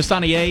It's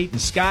on the 8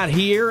 and Scott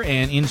here,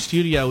 and in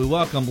studio we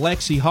welcome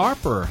Lexi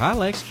Harper. Hi,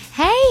 Lex.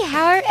 Hey,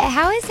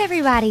 how is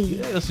everybody?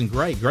 Yeah, listen,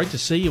 great to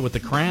see you with the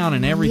crown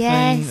and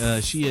everything.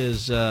 Yes. She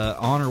is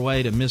on her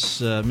way to Miss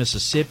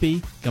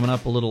Mississippi coming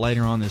up a little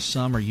later on this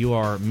summer. You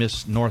are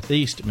Miss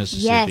Northeast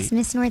Mississippi. Yes,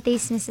 Miss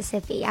Northeast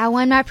Mississippi. I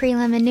won my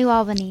prelim in New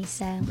Albany,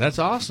 so that's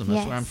awesome.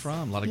 That's where I'm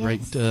from. A lot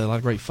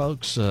of great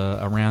folks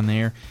around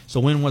there. So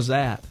when was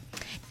that?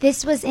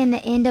 This was in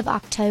the end of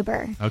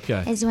October.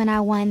 Okay. Is when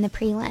I won the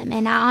prelim.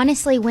 And I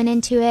honestly went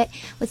into it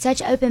with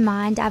such open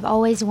mind. I've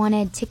always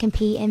wanted to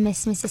compete in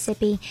Miss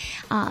Mississippi.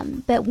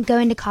 But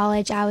going to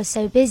college, I was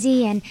so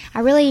busy, and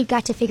I really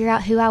got to figure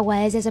out who I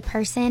was as a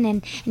person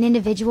and an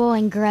individual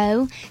and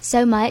grow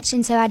so much.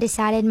 And so I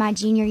decided my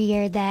junior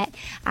year that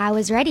I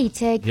was ready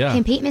to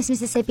compete Miss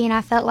Mississippi, and I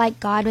felt like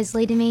God was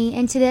leading me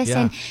into this.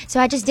 Yeah. And so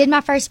I just did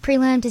my first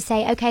prelim to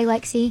say, okay,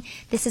 Lexi,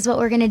 this is what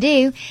we're going to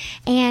do.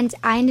 And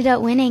I ended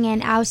up winning,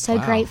 and I was so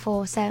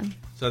grateful. So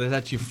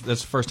that's the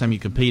first time you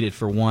competed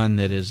for one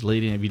that is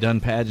leading. Have you done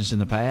pageants in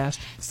the past?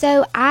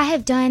 So I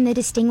have done the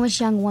Distinguished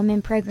Young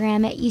Woman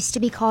program. It used to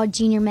be called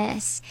Junior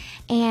Miss,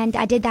 and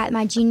I did that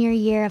my junior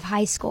year of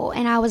high school.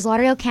 And I was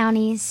Lauderdale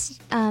County's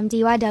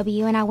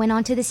DYW, and I went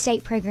on to the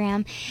state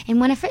program and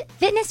won a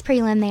fitness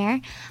prelim there.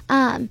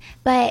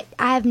 But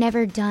I have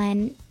never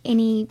done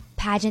any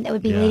pageant that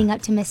would be leading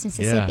up to Miss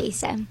Mississippi. Yeah.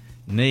 So.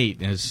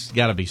 Neat. It's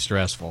got to be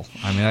stressful.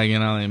 I mean, I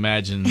can only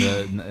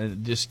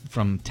imagine just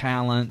from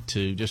talent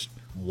to just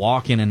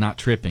walking and not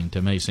tripping,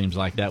 to me seems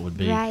like that would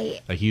be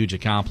a huge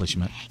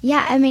accomplishment.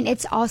 Yeah, I mean,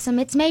 it's awesome.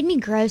 It's made me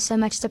grow so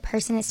much as a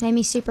person. It's made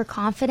me super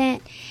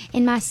confident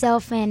in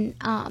myself and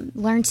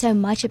learn so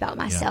much about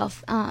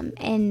myself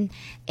and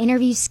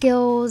interview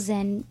skills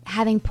and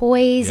having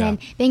poise and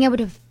being able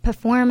to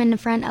perform in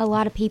front of a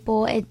lot of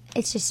people.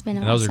 It's just been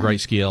awesome. Those are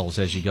great skills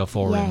as you go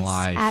forward in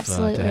life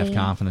to have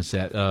confidence.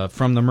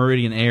 From the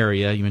Meridian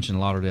area, you mentioned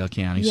Lauderdale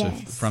County, so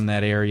from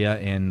that area,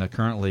 and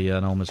currently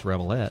an Ole Miss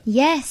Rebelette.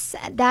 Yes,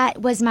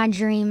 that was my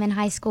dream in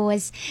high school,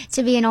 was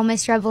to be an Ole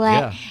Miss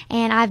Rebelette,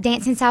 and I've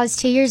danced since I was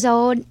 2 years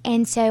old,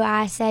 and so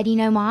I said,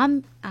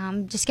 Mom,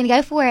 I'm just going to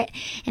go for it.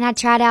 And I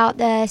tried out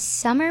the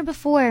summer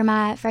before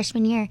my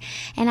freshman year,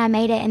 and I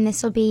made it, and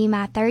this will be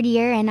my third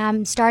year, and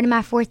I'm starting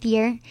my fourth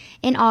year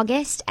in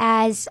August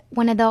as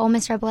one of the Ole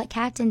Miss Rebelette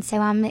captains, so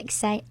I'm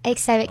so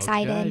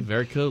excited. Okay,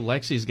 very cool.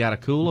 Lexi's got a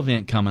cool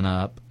event coming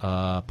up.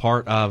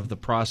 Part of the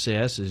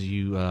process is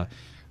you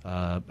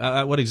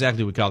what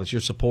exactly we call this? You're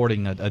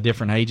supporting a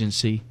different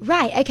agency?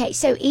 Right. Okay.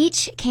 So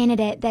each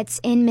candidate that's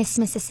in Miss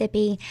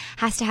Mississippi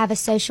has to have a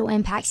social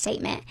impact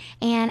statement.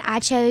 And I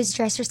chose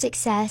Dress for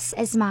Success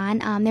as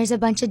mine. There's a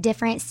bunch of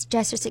different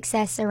Dress for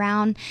Success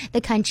around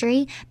the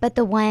country, but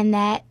the one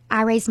that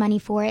I raise money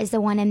for is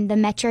the one in the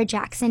Metro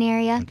Jackson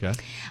area. Okay.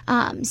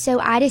 So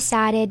I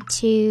decided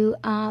to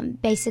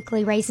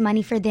basically raise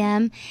money for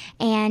them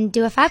and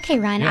do a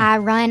 5K run. Yeah. I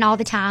run all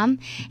the time.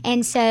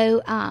 And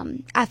so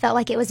I felt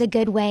like it was a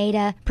good way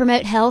to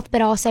promote health,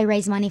 but also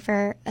raise money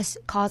for a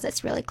cause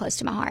that's really close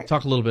to my heart.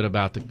 Talk a little bit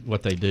about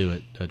what they do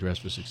at Dress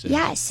for Success.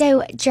 Yeah,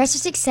 so Dress for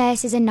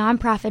Success is a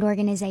nonprofit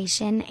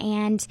organization,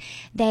 and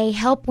they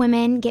help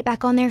women get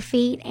back on their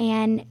feet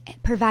and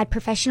provide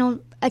professional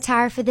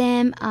attire for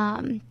them.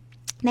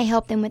 They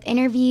help them with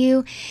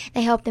interview.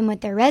 They help them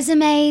with their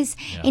resumes.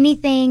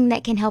 Anything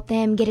that can help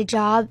them get a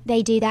job,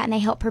 they do that, and they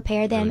help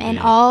prepare them. Really and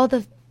all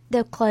the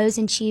clothes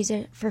and shoes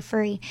are for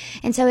free.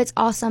 And so it's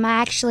awesome.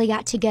 I actually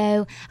got to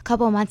go a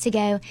couple of months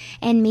ago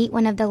and meet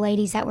one of the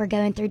ladies that were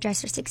going through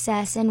Dress for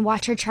Success and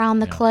watch her try on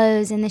the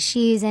clothes and the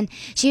shoes. And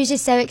she was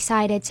just so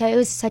excited. So it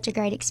was such a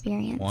great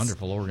experience.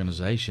 Wonderful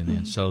organization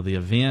then. So the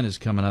event is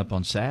coming up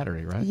on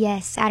Saturday, right?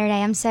 Yes,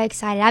 Saturday. I'm so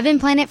excited. I've been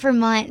planning it for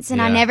months,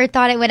 and I never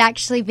thought it would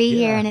actually be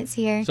here, and it's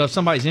here. So if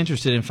somebody's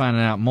interested in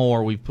finding out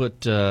more, we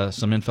put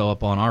some info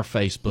up on our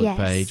Facebook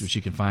page, which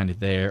you can find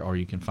it there, or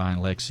you can find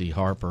Lexi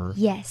Harper.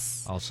 Yes.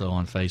 Also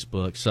on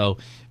Facebook. So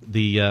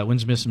the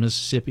when's Miss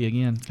Mississippi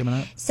again coming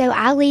up? So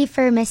I leave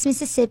for Miss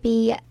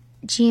Mississippi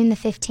June the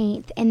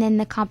 15th, and then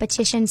the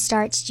competition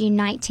starts June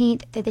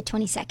 19th through the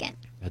 22nd.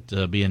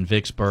 It'll be in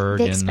Vicksburg,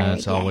 and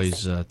it's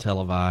always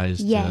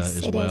televised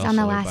as it well, is on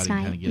the so last everybody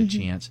night. Kind of get a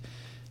chance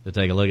to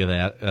take a look at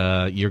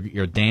that.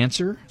 You're a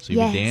dancer, so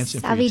you'll be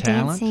dancing for I'll your be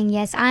talent. dancing.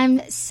 Yes,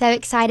 I'm so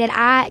excited.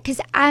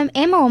 Because I am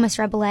an Ole Miss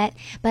Rebelette,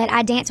 but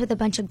I dance with a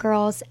bunch of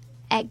girls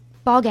at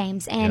ball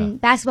games and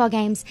basketball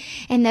games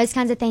and those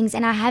kinds of things,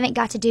 and I haven't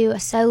got to do a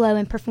solo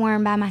and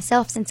perform by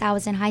myself since I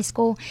was in high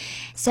school,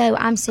 so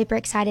I'm super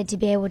excited to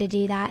be able to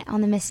do that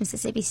on the Miss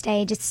Mississippi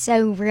stage. It's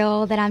so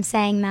real that I'm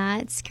saying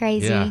that. It's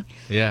crazy.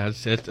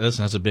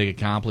 That's a big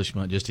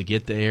accomplishment just to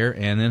get there,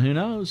 and then who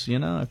knows,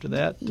 after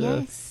that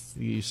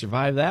you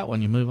survive that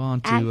one, you move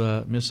on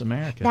to Miss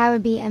America. That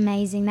would be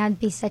amazing. That would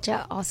be such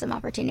an awesome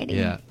opportunity.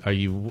 Yeah.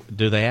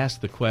 Do they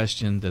ask the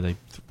question? Do they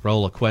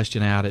roll a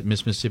question out at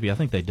Miss Mississippi? I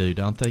think they do,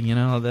 don't they?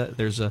 That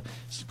there's a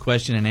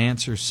question and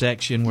answer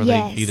section where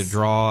they either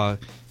draw a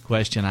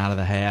question out of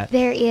the hat.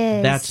 There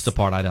is. That's the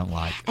part I don't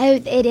like. Oh,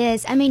 it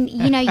is. I mean,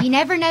 you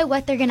never know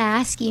what they're going to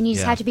ask you, and you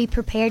just have to be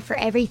prepared for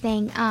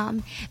everything.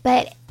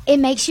 But it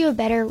makes you a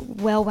better,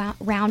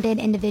 well-rounded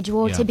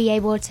individual to be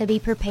able to be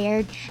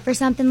prepared for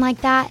something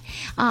like that.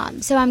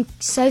 So I'm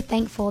so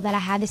thankful that I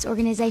have this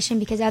organization,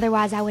 because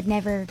otherwise I would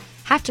never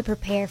have to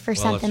prepare for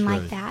something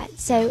like that.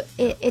 So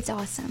it's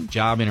awesome.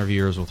 Job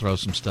interviewers will throw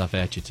some stuff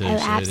at you too. Oh,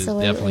 so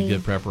absolutely. It is definitely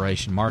good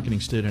preparation. Marketing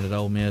student at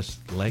Ole Miss,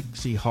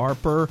 Lexi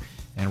Harper,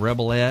 and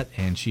Rebelette,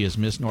 and she is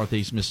Miss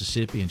Northeast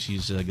Mississippi, and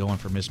she's going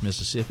for Miss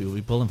Mississippi. We'll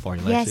be pulling for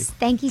you, Lexi. Yes,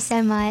 thank you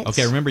so much.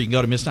 Okay, remember, you can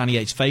go to Miss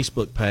 98's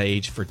Facebook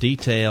page for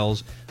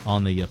details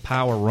on the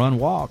Power Run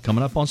Walk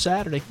coming up on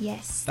Saturday.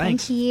 Yes,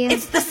 thanks. Thank you.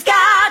 It's the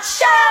Scott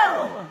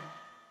Show!